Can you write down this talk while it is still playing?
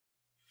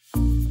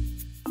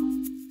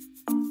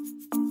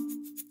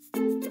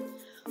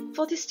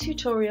For this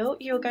tutorial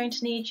you're going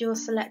to need your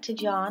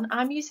selected yarn.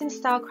 I'm using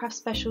Stylecraft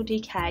Special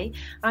DK.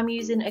 I'm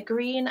using a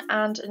green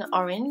and an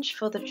orange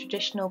for the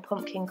traditional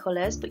pumpkin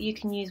colours, but you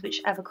can use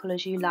whichever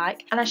colours you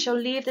like, and I shall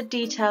leave the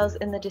details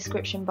in the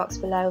description box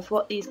below of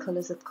what these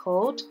colours are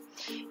called.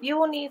 You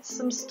will need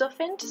some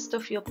stuffing to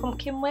stuff your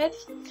pumpkin with.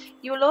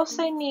 You will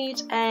also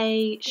need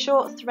a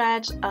short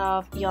thread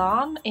of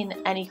yarn in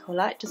any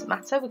colour, it doesn't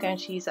matter, we're going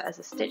to use it as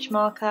a stitch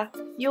marker.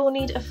 You will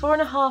need a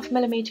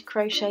 4.5mm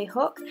crochet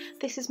hook.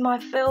 This is my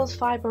Phil's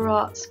Fibre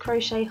Arts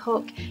crochet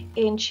hook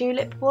in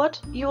tulip wood.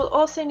 You will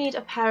also need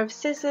a pair of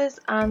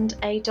scissors and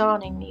a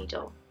darning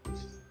needle.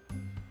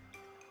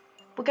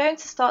 We're going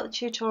to start the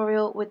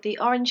tutorial with the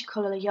orange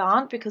colour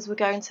yarn because we're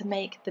going to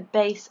make the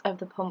base of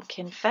the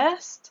pumpkin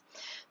first.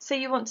 So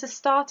you want to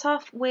start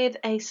off with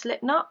a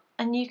slip knot,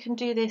 and you can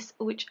do this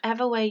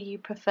whichever way you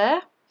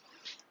prefer.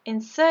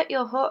 Insert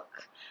your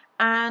hook,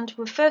 and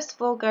we're first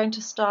of all going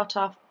to start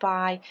off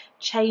by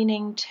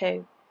chaining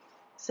 2.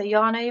 So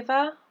yarn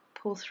over,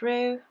 pull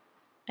through,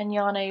 and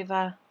yarn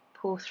over,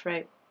 pull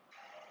through.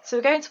 So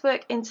we're going to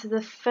work into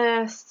the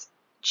first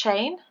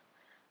chain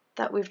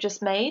that we've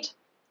just made,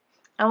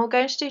 and we're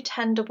going to do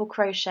 10 double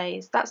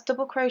crochets. That's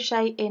double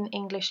crochet in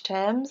English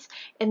terms.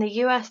 In the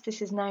US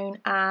this is known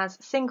as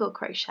single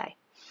crochet.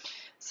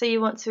 So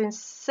you want to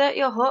insert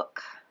your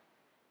hook,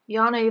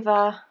 yarn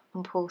over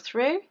and pull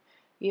through.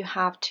 You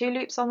have 2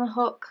 loops on the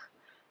hook,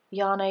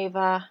 yarn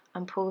over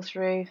and pull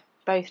through,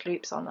 both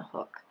loops on the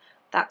hook.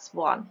 That's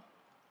 1.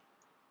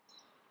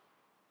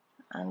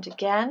 And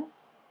again,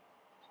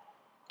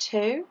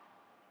 2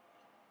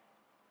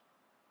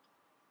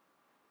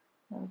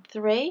 and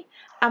 3,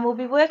 and we'll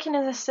be working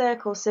in a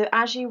circle, so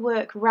as you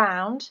work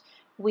round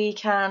we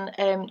can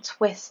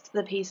twist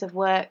the piece of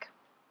work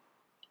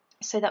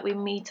so that we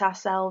meet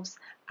ourselves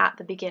at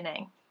the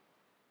beginning.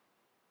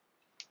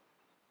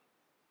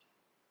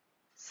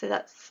 So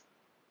that's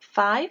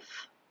 5,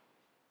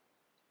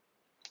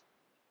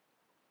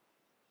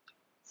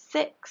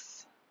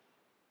 6,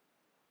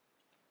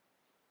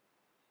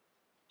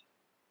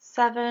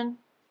 7,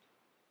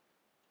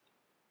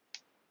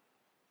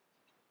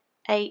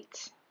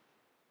 8,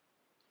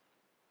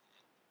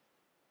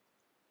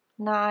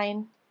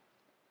 9,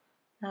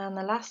 and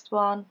the last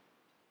one,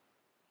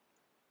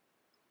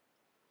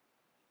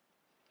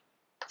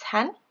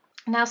 10.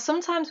 Now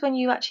sometimes when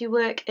you actually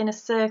work in a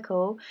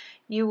circle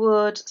you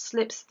would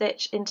slip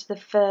stitch into the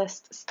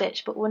first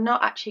stitch, but we're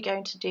not actually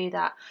going to do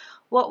that.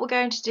 What we're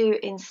going to do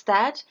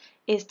instead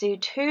is do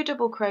 2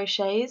 double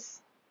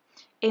crochets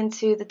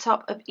into the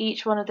top of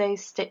each one of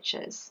those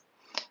stitches.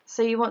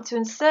 So you want to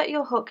insert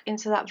your hook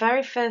into that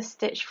very first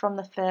stitch from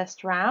the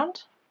first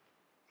round,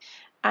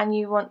 and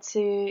you want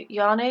to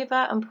yarn over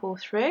and pull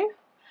through,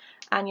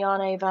 and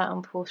yarn over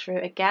and pull through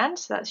again.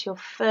 So that's your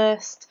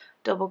first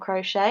double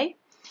crochet,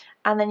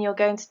 and then you're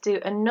going to do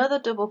another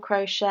double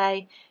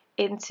crochet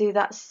into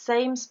that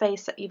same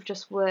space that you've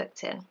just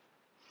worked in.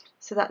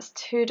 So that's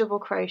 2 double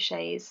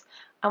crochets,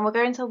 and we're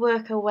going to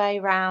work our way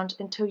around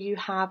until you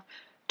have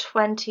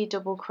 20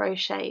 double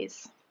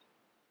crochets.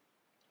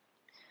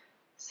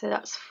 So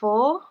that's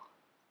 4,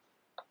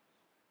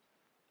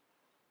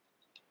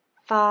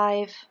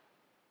 5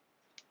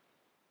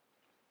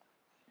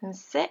 and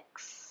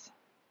 6,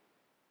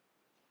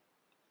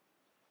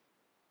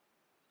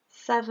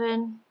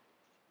 7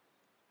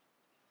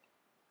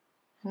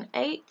 and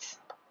 8,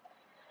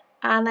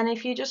 and then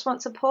if you just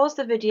want to pause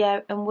the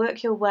video and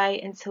work your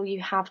way until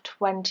you have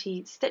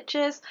 20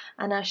 stitches,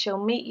 and I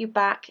shall meet you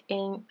back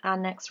in our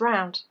next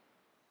round.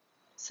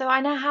 So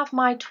I now have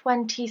my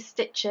 20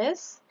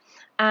 stitches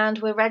and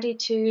we're ready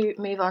to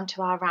move on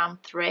to our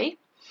round 3.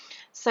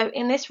 So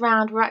in this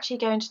round we're actually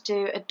going to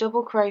do a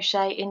double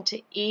crochet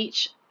into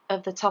each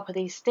of the top of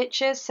these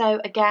stitches,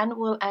 so again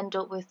we'll end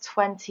up with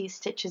 20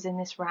 stitches in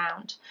this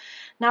round.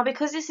 Now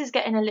because this is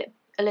getting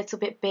a little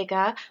bit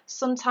bigger,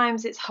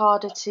 sometimes it's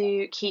harder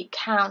to keep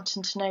count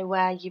and to know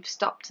where you've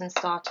stopped and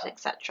started,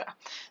 etc.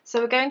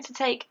 So we're going to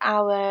take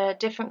our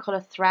different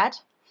colour thread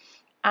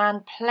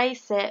and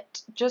place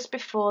it just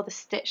before the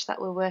stitch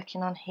that we're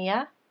working on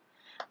here,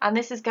 and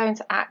this is going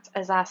to act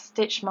as our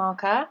stitch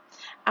marker,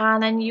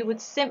 and then you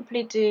would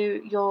simply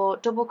do your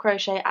double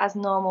crochet as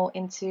normal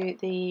into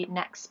the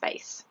next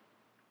space.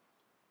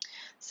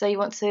 So you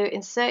want to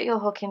insert your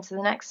hook into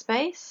the next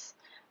space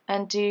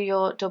and do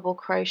your double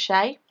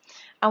crochet,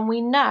 and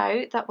we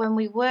know that when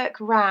we work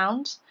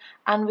round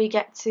and we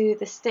get to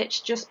the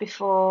stitch just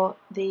before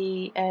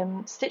the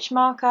stitch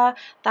marker,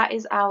 that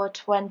is our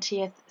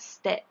 20th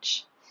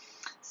stitch.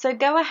 So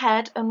go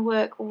ahead and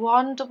work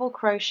 1 double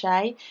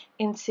crochet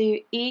into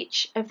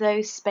each of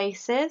those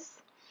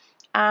spaces,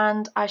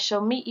 and I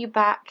shall meet you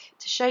back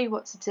to show you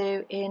what to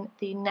do in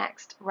the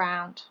next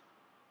round.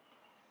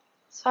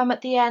 So I'm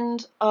at the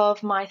end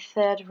of my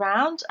 3rd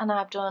round and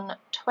I've done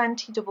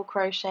 20 double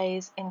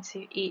crochets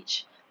into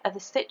each of the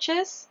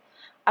stitches.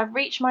 I've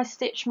reached my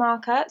stitch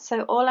marker,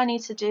 so all I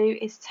need to do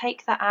is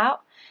take that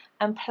out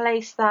and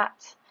place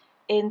that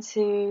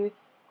into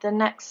the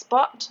next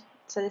spot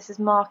So this is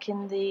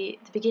marking the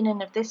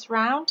beginning of this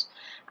round,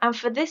 and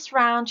for this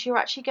round you're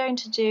actually going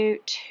to do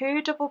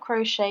 2 double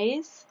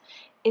crochets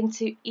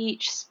into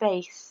each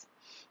space.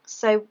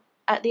 So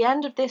at the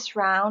end of this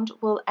round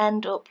we'll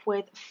end up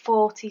with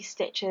 40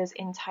 stitches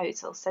in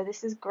total. So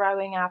this is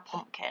growing our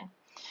pumpkin.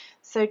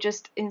 So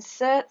just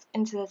insert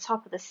into the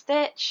top of the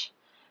stitch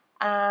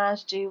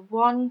and do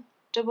 1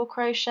 double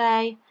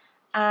crochet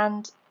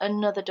and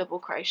another double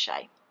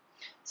crochet.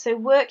 So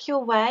work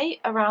your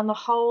way around the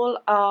whole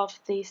of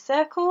the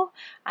circle,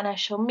 and I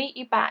shall meet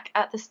you back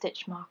at the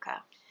stitch marker.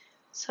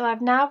 So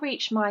I've now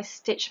reached my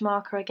stitch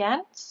marker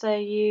again, so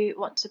you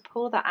want to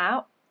pull that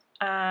out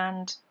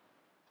and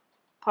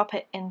pop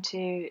it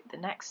into the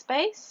next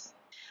space.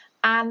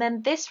 And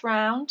then this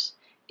round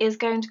is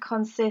going to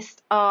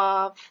consist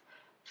of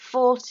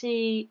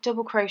 40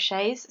 double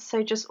crochets,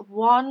 so just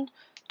 1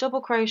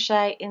 double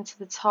crochet into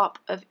the top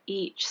of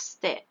each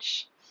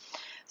stitch.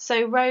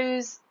 So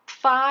rows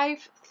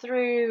 5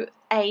 through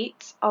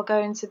 8 are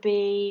going to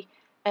be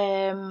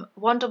 1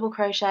 double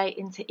crochet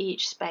into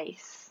each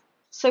space.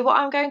 So what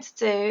I'm going to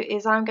do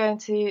is I'm going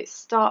to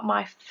start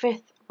my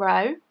 5th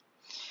row.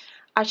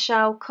 I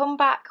shall come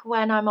back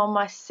when I'm on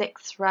my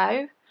 6th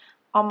row,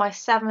 on my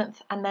 7th,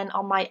 and then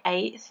on my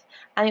 8th,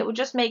 and it will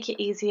just make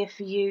it easier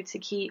for you to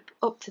keep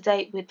up to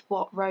date with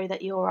what row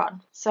that you're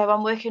on. So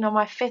I'm working on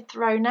my 5th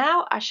row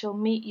now. I shall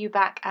meet you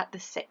back at the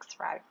 6th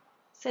row.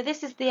 So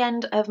this is the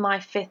end of my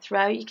 5th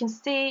row. You can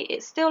see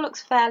it still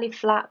looks fairly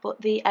flat,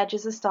 but the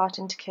edges are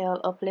starting to curl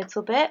up a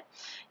little bit.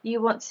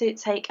 You want to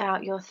take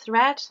out your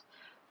thread,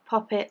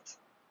 pop it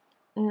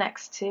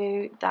next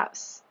to that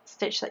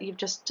stitch that you've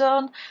just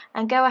done,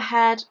 and go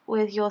ahead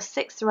with your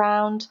 6th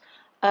round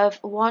of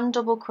 1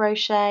 double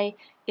crochet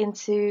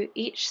into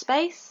each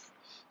space,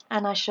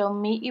 and I shall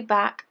meet you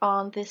back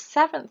on this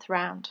 7th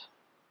round.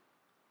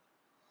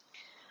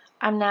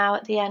 I'm now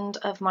at the end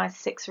of my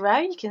 6th row.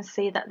 You can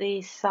see that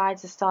the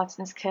sides are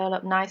starting to curl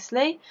up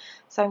nicely.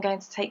 So I'm going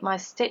to take my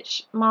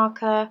stitch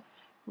marker,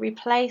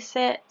 replace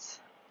it,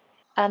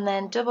 and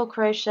then double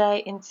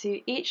crochet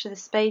into each of the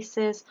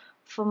spaces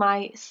for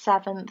my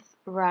 7th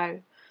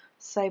row.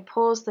 So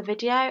pause the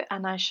video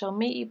and I shall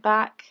meet you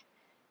back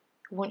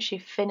once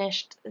you've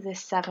finished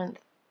this 7th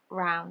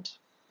round.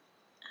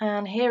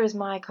 And here is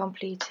my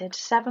completed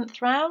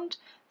 7th round.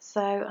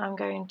 So I'm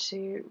going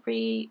to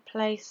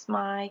replace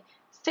my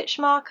stitch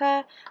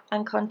marker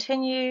and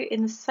continue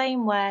in the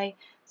same way.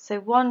 So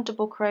 1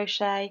 double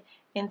crochet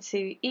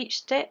into each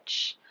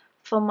stitch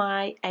for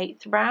my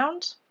 8th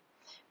round.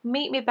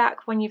 Meet me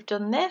back when you've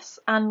done this,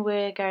 and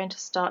we're going to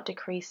start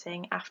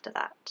decreasing after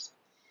that.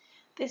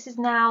 This is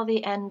now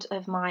the end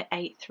of my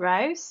 8th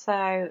row,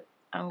 so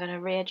I'm going to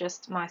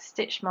readjust my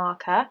stitch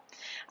marker,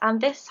 and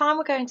this time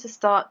we're going to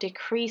start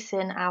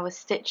decreasing our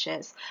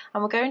stitches,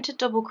 and we're going to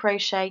double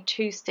crochet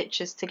 2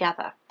 stitches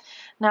together.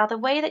 Now the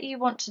way that you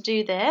want to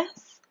do this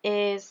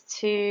is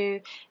to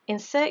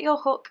insert your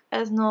hook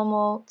as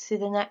normal to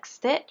the next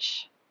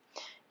stitch,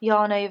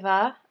 yarn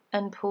over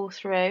and pull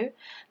through.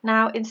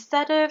 Now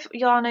instead of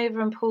yarn over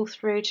and pull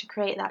through to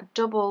create that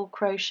double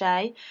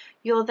crochet,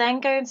 you're then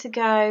going to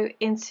go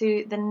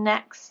into the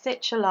next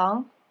stitch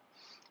along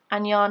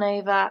and yarn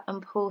over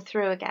and pull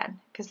through again,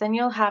 because then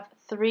you'll have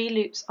 3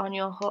 loops on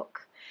your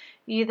hook.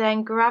 You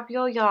then grab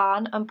your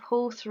yarn and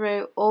pull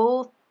through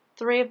all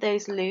 3 of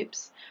those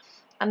loops,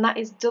 and that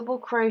is double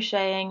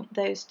crocheting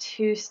those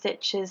 2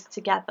 stitches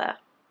together.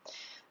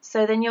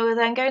 So then you're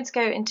then going to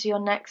go into your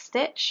next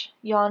stitch,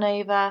 yarn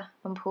over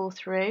and pull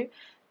through.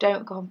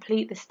 Don't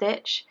complete the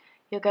stitch.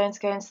 You're going to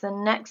go into the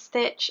next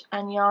stitch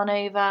and yarn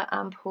over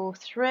and pull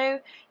through.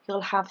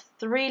 You'll have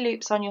 3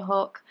 loops on your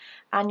hook,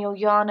 and you'll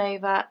yarn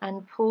over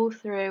and pull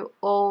through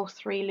all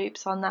 3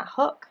 loops on that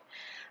hook.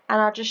 And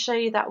I'll just show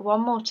you that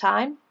one more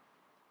time.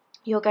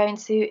 You're going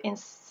to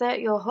insert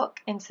your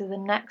hook into the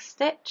next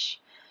stitch,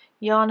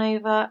 yarn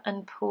over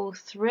and pull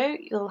through.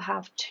 You'll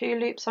have 2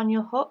 loops on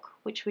your hook,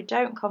 which we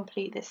don't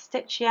complete this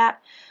stitch yet.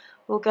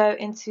 We'll go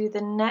into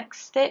the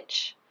next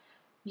stitch,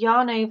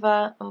 yarn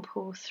over and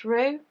pull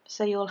through,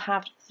 so you'll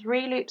have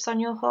 3 loops on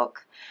your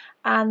hook,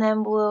 and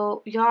then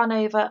we'll yarn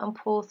over and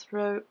pull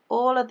through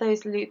all of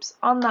those loops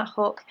on that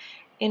hook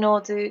in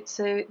order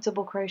to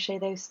double crochet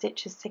those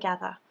stitches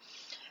together.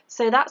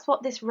 So that's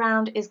what this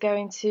round is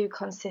going to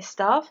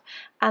consist of,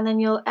 and then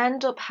you'll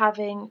end up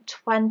having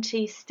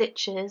 20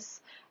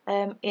 stitches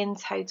in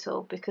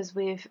total, because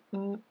we've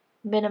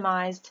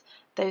minimized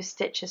those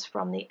stitches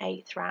from the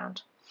 8th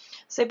round.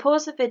 So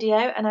pause the video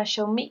and I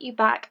shall meet you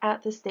back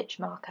at the stitch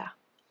marker.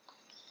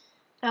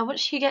 Now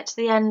once you get to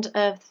the end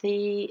of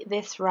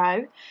this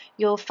row,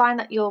 you'll find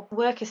that your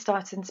work is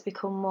starting to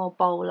become more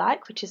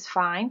bowl-like, which is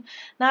fine.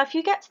 Now if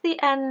you get to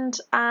the end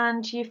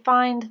and you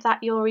find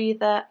that you're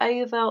either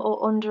over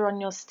or under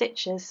on your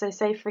stitches, so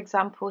say for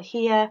example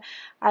here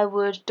I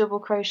would double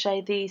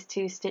crochet these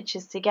 2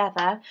 stitches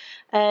together,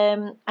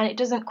 and it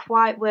doesn't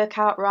quite work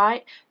out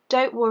right,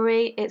 don't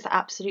worry, it's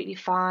absolutely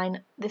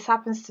fine. This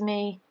happens to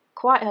me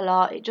quite a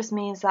lot. It just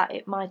means that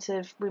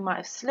we might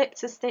have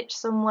slipped a stitch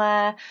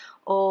somewhere,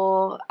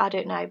 or I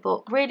don't know,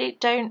 but really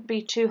don't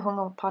be too hung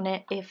up on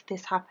it if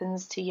this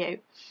happens to you.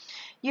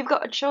 You've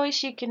got a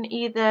choice. You can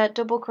either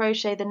double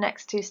crochet the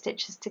next 2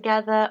 stitches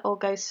together or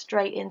go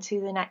straight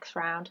into the next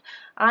round.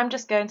 I'm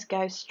just going to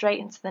go straight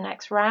into the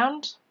next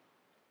round.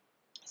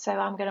 So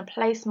I'm going to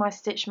place my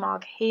stitch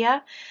mark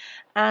here,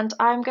 and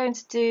I'm going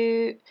to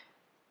do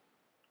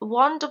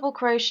 1 double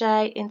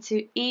crochet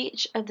into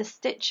each of the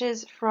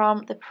stitches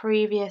from the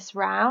previous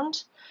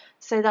round.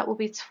 So that will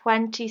be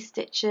 20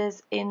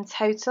 stitches in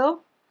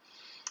total,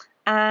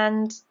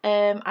 and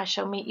I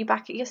shall meet you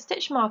back at your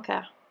stitch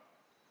marker.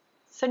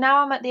 So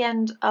now I'm at the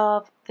end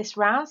of this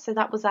round, so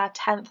that was our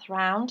 10th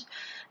round.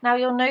 Now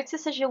you'll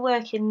notice as you're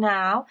working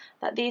now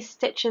that these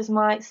stitches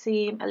might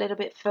seem a little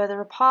bit further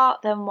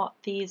apart than what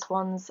these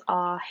ones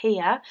are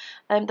here.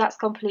 That's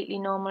completely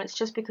normal, it's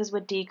just because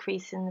we're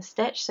decreasing the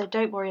stitch, so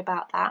don't worry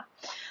about that.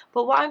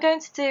 But what I'm going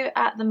to do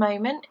at the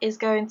moment is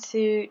going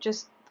to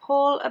just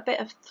pull a bit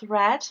of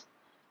thread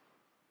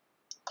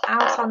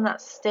out on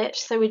that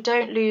stitch so we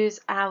don't lose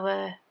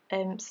our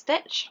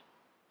stitch.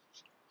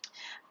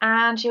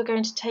 And you're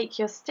going to take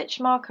your stitch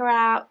marker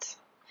out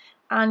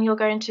and you're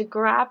going to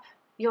grab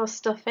your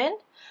stuffing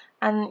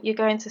and you're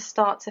going to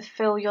start to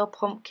fill your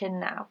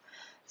pumpkin now.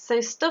 So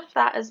stuff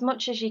that as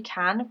much as you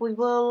can. We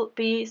will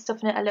be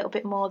stuffing it a little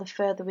bit more the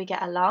further we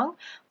get along,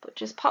 but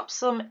just pop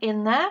some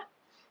in there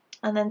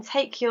and then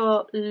take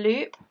your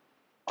loop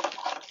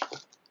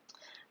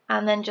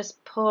and then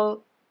just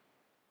pull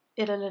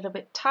it a little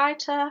bit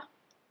tighter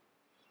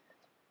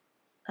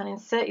and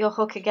insert your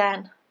hook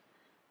again,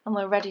 and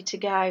we're ready to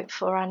go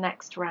for our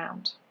next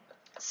round.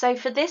 So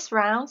for this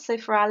round, so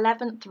for our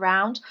 11th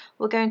round,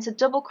 we're going to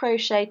double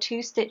crochet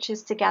 2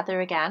 stitches together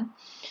again.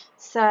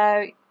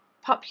 So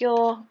pop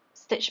your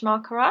stitch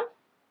marker on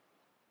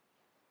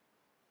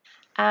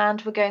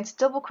and we're going to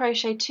double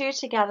crochet 2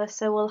 together,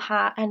 so we'll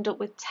end up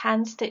with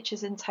 10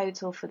 stitches in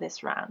total for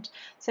this round.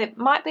 So it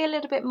might be a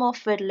little bit more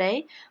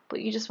fiddly,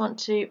 but you just want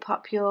to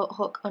pop your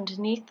hook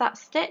underneath that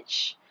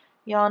stitch,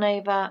 yarn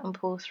over and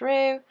pull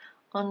through,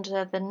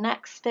 under the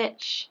next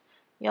stitch,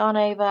 yarn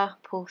over,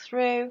 pull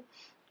through,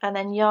 and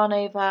then yarn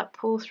over,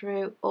 pull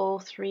through all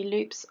 3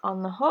 loops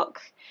on the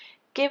hook.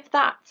 Give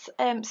that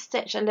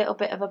stitch a little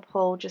bit of a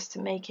pull just to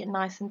make it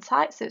nice and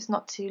tight so it's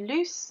not too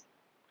loose,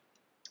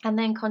 and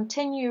then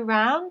continue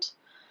round,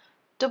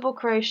 double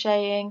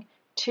crocheting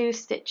 2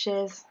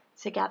 stitches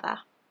together.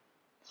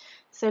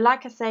 So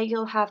like I say,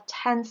 you'll have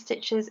 10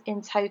 stitches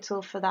in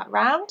total for that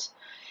round.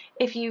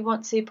 If you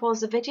want to pause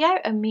the video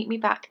and meet me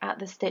back at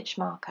the stitch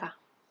marker.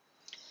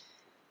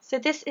 So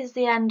this is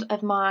the end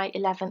of my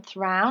 11th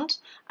round,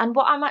 and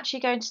what I'm actually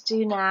going to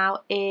do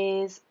now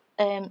is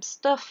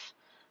stuff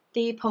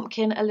the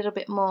pumpkin a little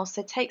bit more.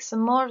 So take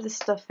some more of the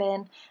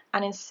stuffing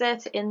and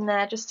insert it in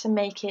there just to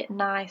make it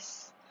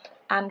nice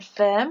and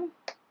firm.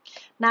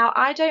 Now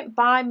I don't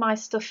buy my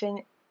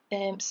stuffing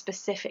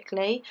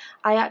specifically.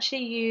 I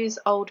actually use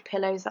old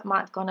pillows that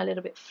might have gone a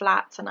little bit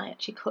flat, and I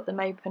actually cut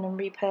them open and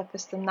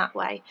repurpose them that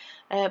way.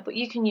 But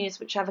you can use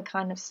whichever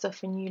kind of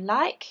stuffing you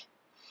like.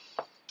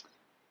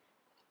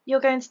 You're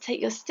going to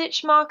take your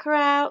stitch marker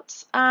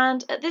out,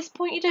 and at this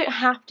point you don't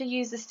have to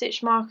use the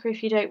stitch marker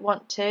if you don't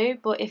want to,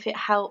 but if it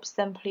helps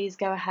then please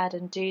go ahead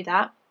and do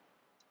that.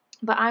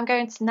 But I'm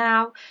going to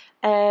now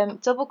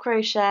double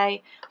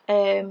crochet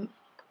 2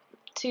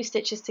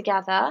 stitches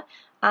together,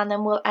 and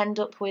then we'll end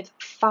up with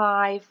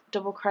 5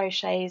 double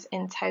crochets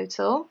in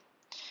total.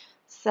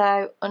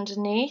 So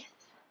underneath,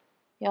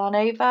 yarn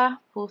over,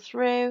 pull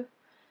through,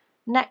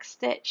 next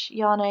stitch,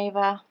 yarn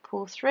over,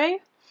 pull through,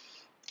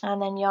 and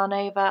then yarn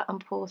over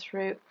and pull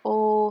through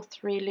all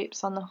 3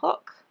 loops on the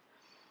hook.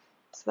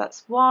 So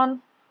that's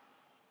 1,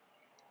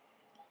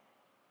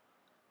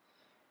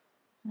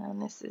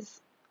 and this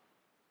is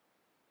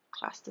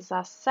classed as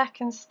our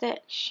second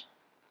stitch,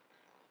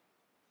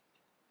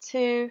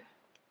 2,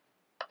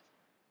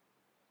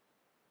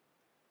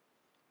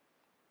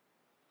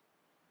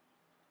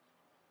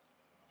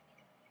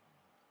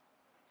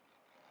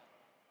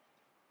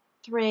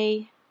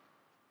 3,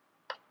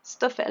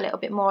 stuff it a little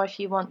bit more if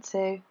you want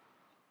to,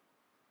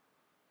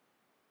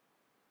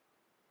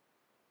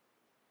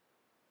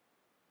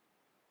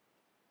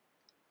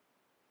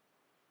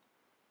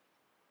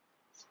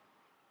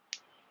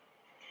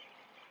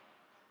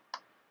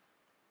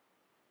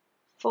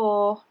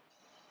 4,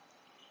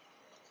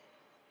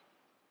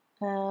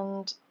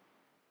 and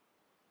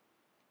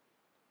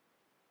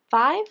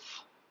 5.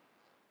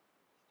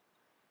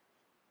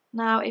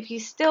 Now if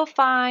you still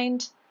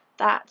find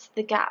that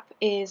the gap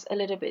is a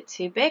little bit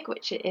too big,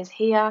 which it is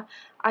here,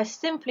 I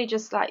simply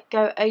just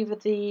go over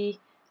to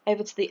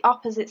the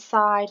opposite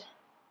side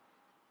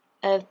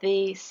of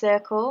the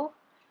circle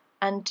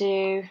and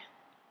do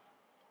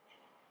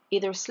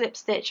either a slip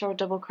stitch or a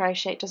double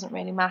crochet, it doesn't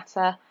really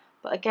matter,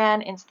 but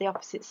again into the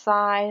opposite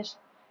side,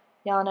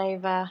 yarn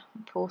over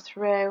and pull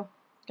through.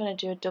 I'm going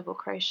to do a double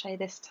crochet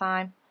this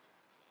time,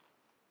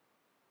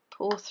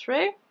 pull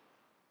through,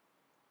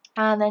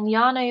 and then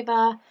yarn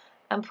over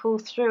and pull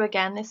through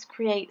again, this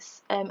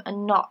creates a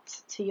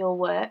knot to your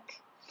work.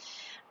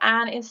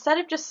 And instead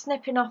of just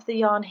snipping off the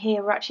yarn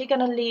here, we're actually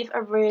going to leave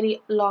a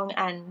really long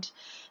end.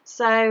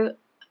 So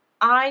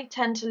I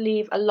tend to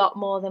leave a lot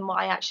more than what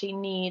I actually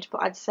need,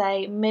 but I'd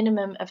say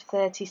minimum of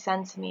 30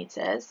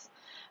 centimeters,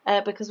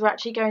 because we're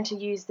actually going to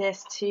use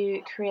this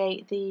to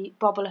create the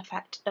bobble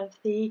effect of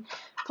the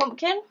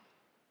pumpkin.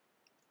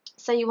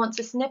 So you want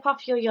to snip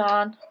off your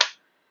yarn,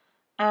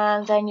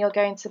 and then you're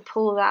going to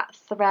pull that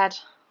thread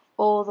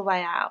all the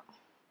way out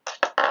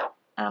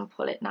and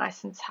pull it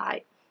nice and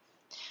tight.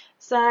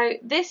 So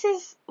this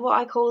is what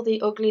I call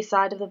the ugly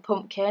side of the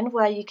pumpkin,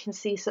 where you can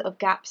see sort of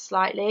gaps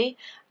slightly,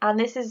 and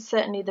this is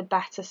certainly the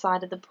better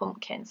side of the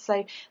pumpkin.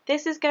 So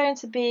this is going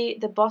to be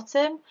the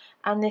bottom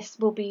and this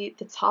will be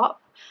the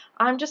top.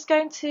 I'm just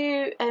going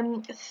to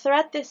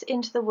thread this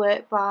into the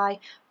work by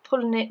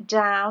pulling it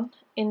down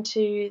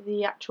into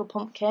the actual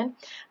pumpkin,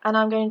 and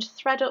I'm going to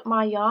thread up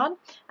my yarn,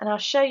 and I'll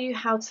show you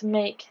how to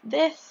make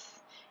this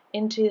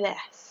into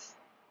this.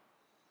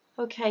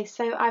 Okay,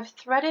 so I've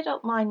threaded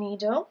up my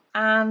needle,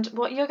 and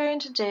what you're going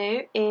to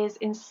do is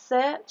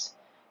insert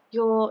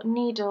your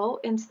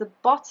needle into the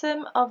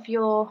bottom of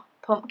your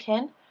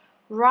pumpkin,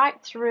 right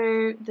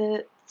through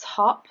the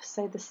top,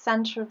 so the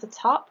center of the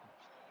top.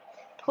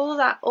 Pull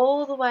that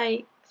all the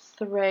way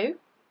through,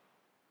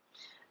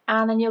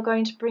 and then you're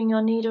going to bring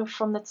your needle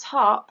from the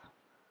top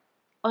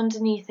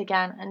underneath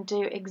again and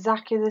do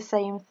exactly the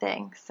same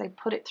thing. So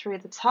put it through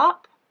the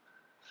top,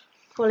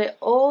 pull it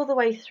all the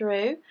way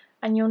through,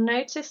 and you'll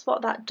notice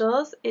what that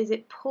does is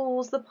it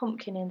pulls the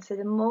pumpkin in. So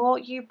the more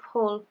you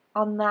pull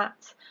on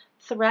that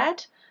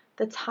thread,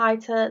 the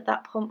tighter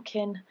that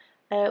pumpkin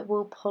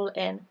will pull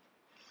in.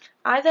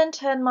 I then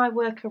turn my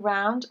work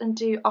around and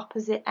do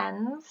opposite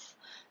ends.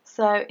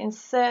 So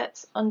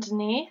insert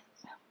underneath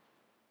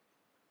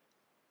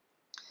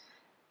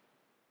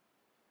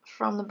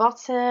from the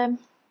bottom.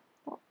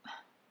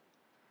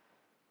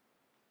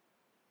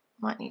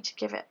 Might need to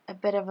give it a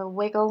bit of a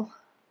wiggle.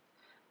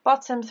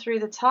 Bottom through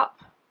the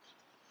top.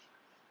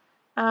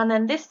 And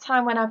then this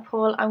time when I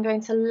pull, I'm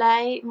going to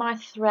lay my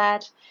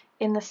thread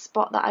in the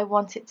spot that I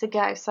want it to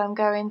go. So I'm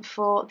going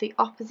for the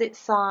opposite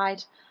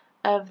side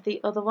of the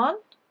other one.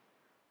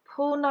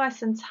 Pull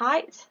nice and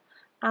tight,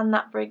 and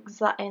that brings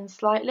that in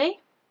slightly.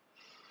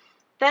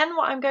 Then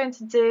what I'm going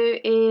to do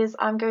is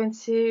I'm going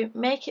to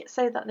make it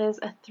so that there's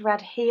a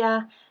thread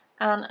here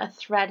and a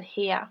thread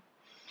here.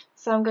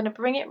 So I'm going to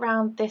bring it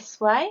round this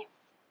way,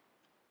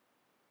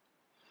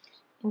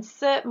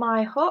 insert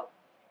my hook,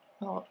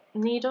 or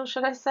needle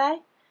should I say.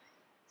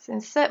 So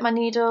insert my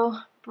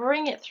needle,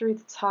 bring it through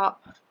the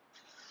top,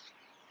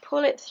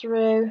 pull it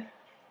through,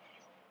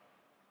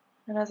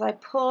 and as I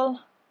pull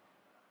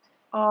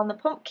on the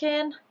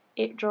pumpkin,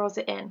 it draws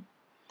it in.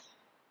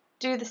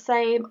 Do the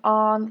same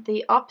on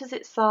the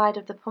opposite side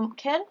of the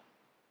pumpkin.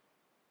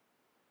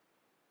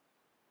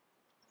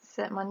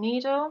 Insert my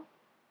needle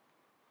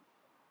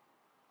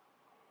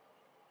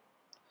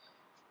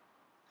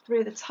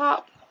through the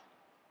top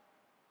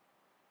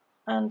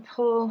and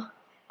pull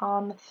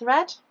on the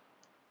thread.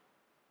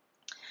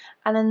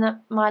 And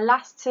then my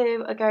last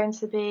two are going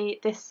to be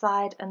this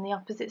side and the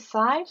opposite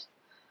side.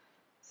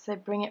 So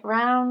bring it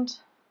round,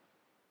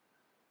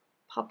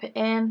 pop it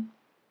in,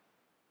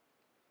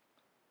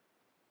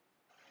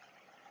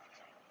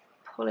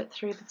 pull it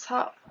through the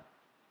top,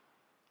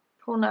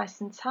 pull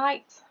nice and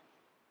tight,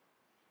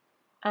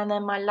 and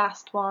then my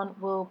last one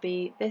will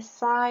be this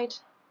side,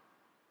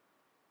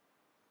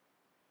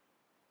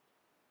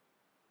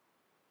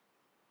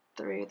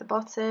 through the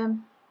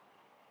bottom,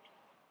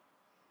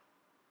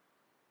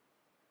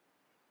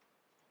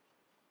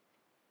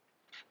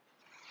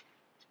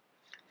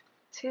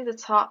 to the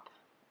top,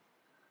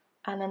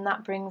 and then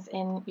that brings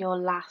in your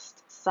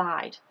last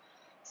side.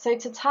 So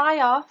to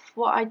tie off,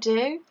 what I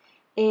do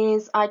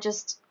is I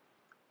just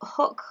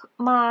hook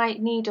my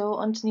needle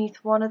underneath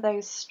one of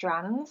those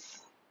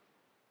strands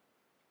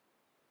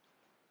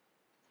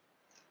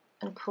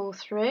and pull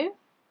through,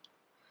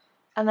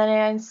 and then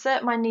I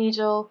insert my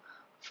needle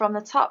from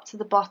the top to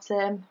the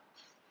bottom,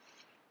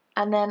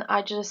 and then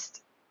I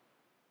just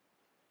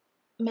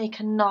make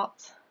a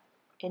knot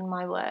in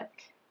my work.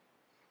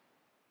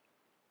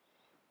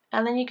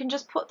 And then you can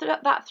just put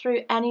that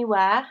through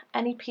anywhere,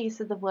 any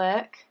piece of the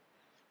work,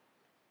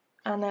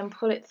 and then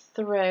pull it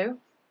through,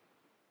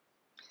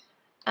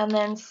 and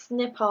then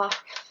snip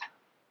off,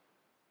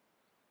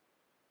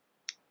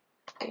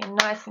 being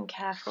nice and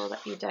careful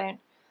that you don't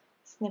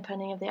snip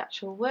any of the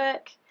actual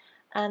work,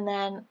 and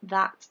then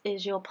that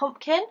is your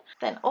pumpkin.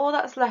 Then all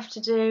that's left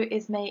to do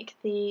is make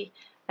the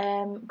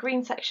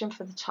green section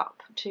for the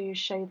top to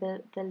show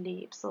the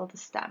leaves or the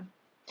stem.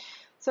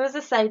 So as I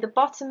say, the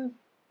bottom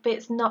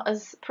bit's not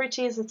as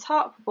pretty as the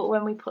top, but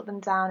when we put them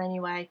down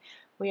anyway,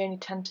 we only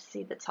tend to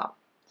see the top.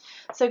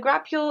 So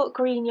grab your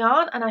green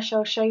yarn and I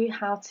shall show you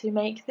how to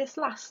make this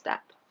last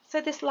step.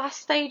 So this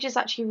last stage is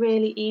actually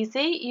really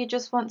easy. You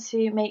just want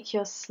to make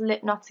your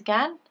slip knot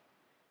again,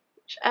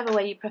 whichever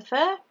way you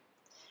prefer.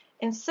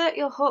 Insert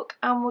your hook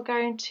and we're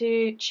going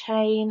to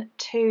chain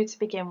 2 to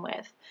begin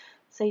with.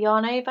 So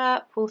yarn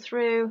over, pull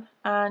through,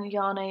 and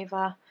yarn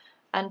over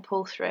and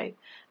pull through.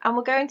 And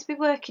we're going to be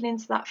working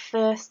into that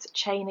first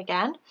chain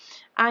again,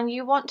 and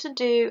you want to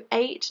do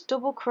 8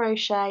 double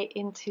crochet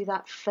into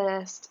that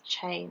first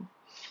chain.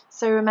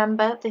 So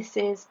remember, this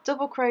is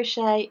double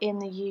crochet in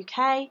the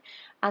UK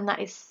and that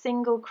is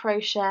single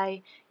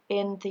crochet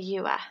in the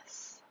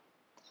US.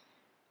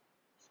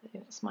 So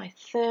it's my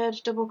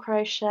 3rd double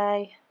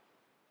crochet,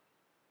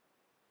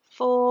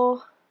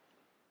 4,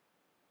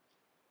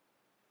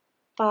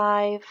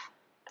 5,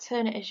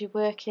 turn it as you're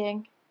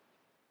working,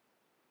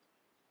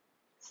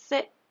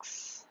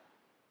 6,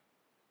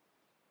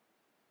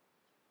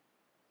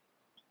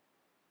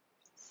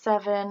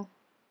 7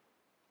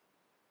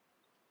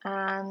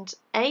 and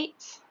 8,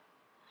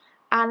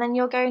 and then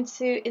you're going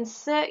to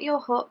insert your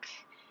hook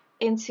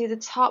into the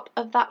top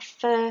of that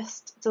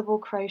first double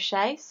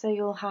crochet, so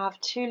you'll have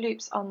 2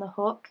 loops on the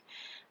hook,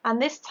 and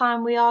this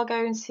time we are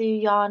going to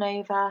yarn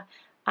over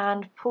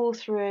and pull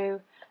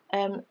through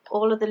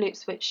all of the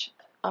loops which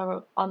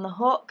are on the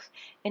hook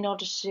in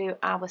order to do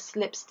our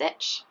slip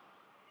stitch.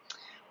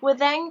 We're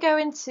then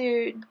going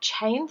to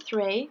chain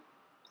 3,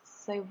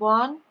 so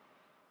 1,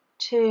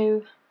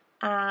 2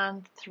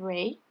 and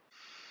 3.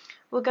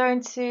 We're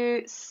going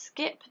to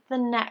skip the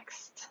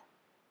next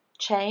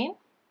chain,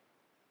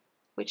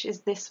 which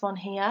is this one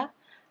here,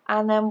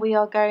 and then we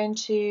are going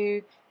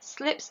to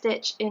slip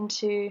stitch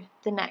into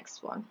the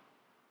next one.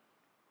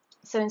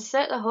 So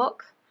insert the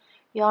hook,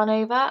 yarn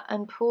over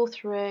and pull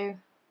through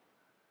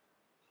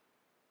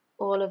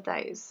all of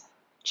those.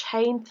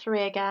 Chain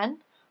 3 again,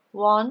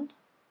 1,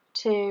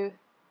 2,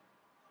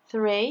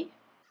 3,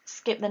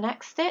 skip the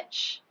next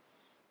stitch,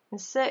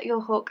 insert your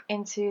hook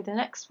into the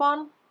next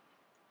one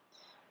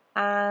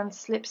and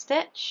slip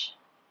stitch,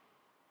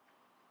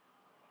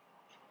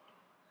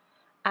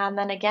 and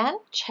then again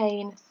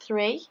chain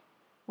 3,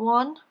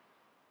 1,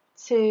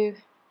 2,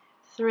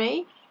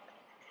 3,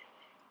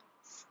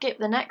 skip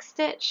the next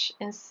stitch,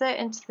 insert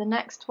into the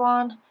next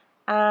one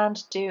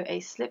and do a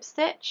slip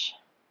stitch,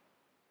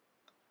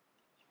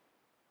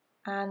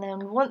 and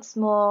then once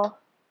more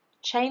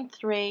chain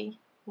 3,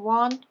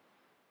 1,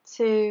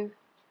 2,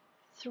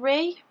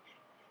 3,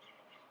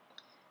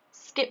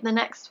 skip the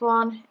next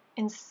one,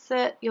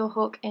 insert your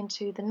hook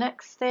into the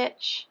next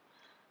stitch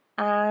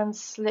and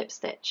slip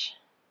stitch,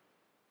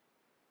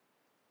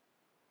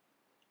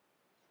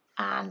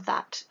 and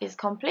that is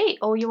complete.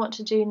 All you want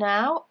to do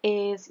now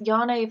is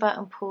yarn over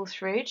and pull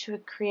through to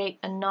create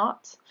a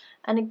knot,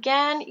 and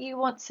again you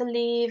want to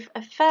leave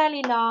a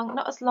fairly long,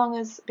 not as long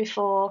as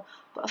before,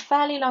 but a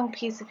fairly long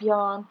piece of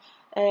yarn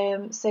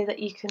so that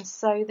you can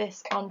sew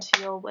this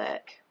onto your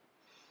work.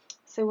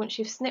 So once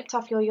you've snipped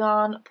off your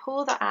yarn,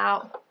 pull that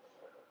out,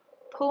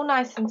 pull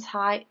nice and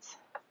tight,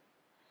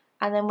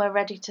 and then we're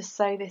ready to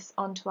sew this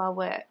onto our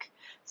work.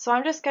 So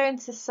I'm just going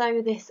to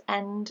sew this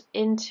end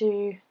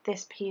into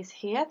this piece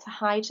here to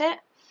hide it,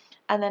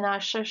 and then I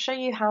shall show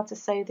you how to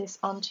sew this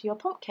onto your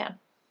pumpkin.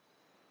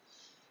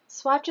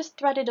 So I've just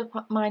threaded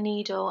up my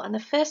needle, and the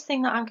first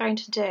thing that I'm going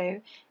to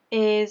do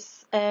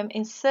is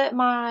insert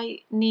my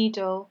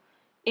needle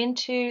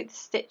into the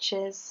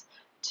stitches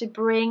to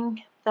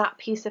bring that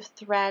piece of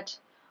thread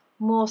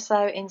more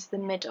so into the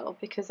middle,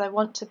 because I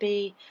want to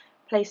be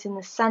placing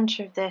the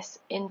centre of this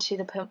into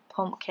the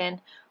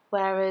pumpkin,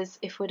 whereas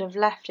if we'd have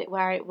left it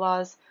where it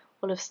was,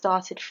 we'll have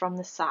started from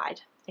the side,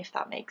 if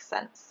that makes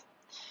sense.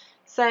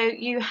 So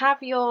you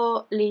have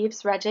your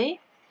leaves ready,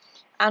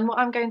 and what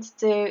I'm going to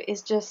do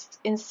is just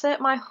insert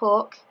my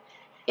hook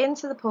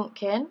into the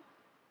pumpkin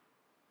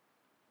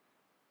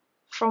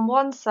from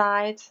one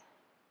side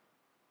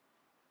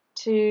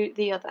to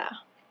the other.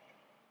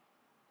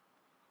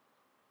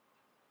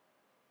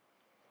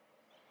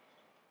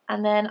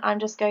 And then I'm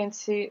just going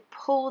to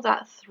pull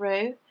that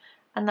through,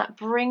 and that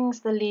brings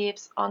the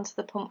leaves onto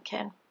the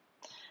pumpkin.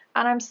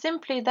 And I'm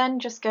simply then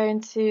just going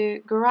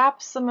to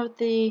grab some of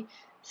the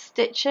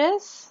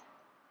stitches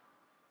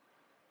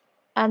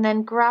and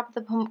then grab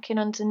the pumpkin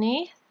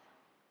underneath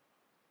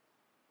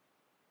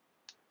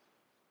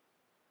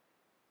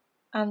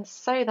and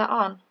sew that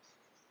on.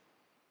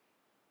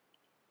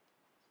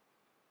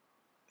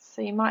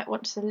 So you might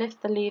want to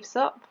lift the leaves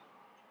up,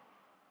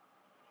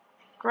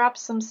 grab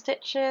some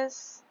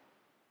stitches,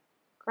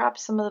 grab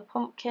some of the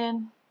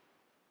pumpkin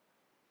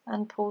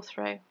and pull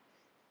through.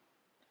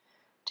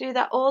 Do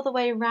that all the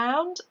way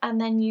around,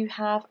 and then you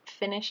have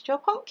finished your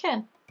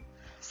pumpkin.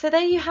 So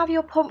there you have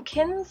your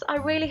pumpkins. I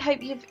really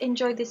hope you've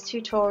enjoyed this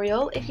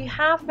tutorial. If you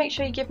have, make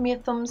sure you give me a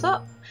thumbs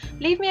up.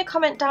 Leave me a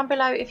comment down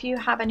below if you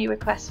have any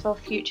requests for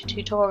future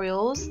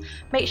tutorials.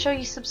 Make sure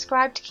you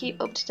subscribe to keep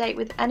up to date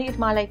with any of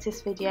my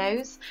latest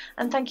videos.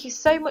 And thank you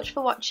so much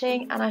for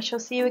watching, and I shall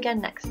see you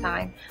again next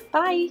time.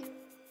 Bye!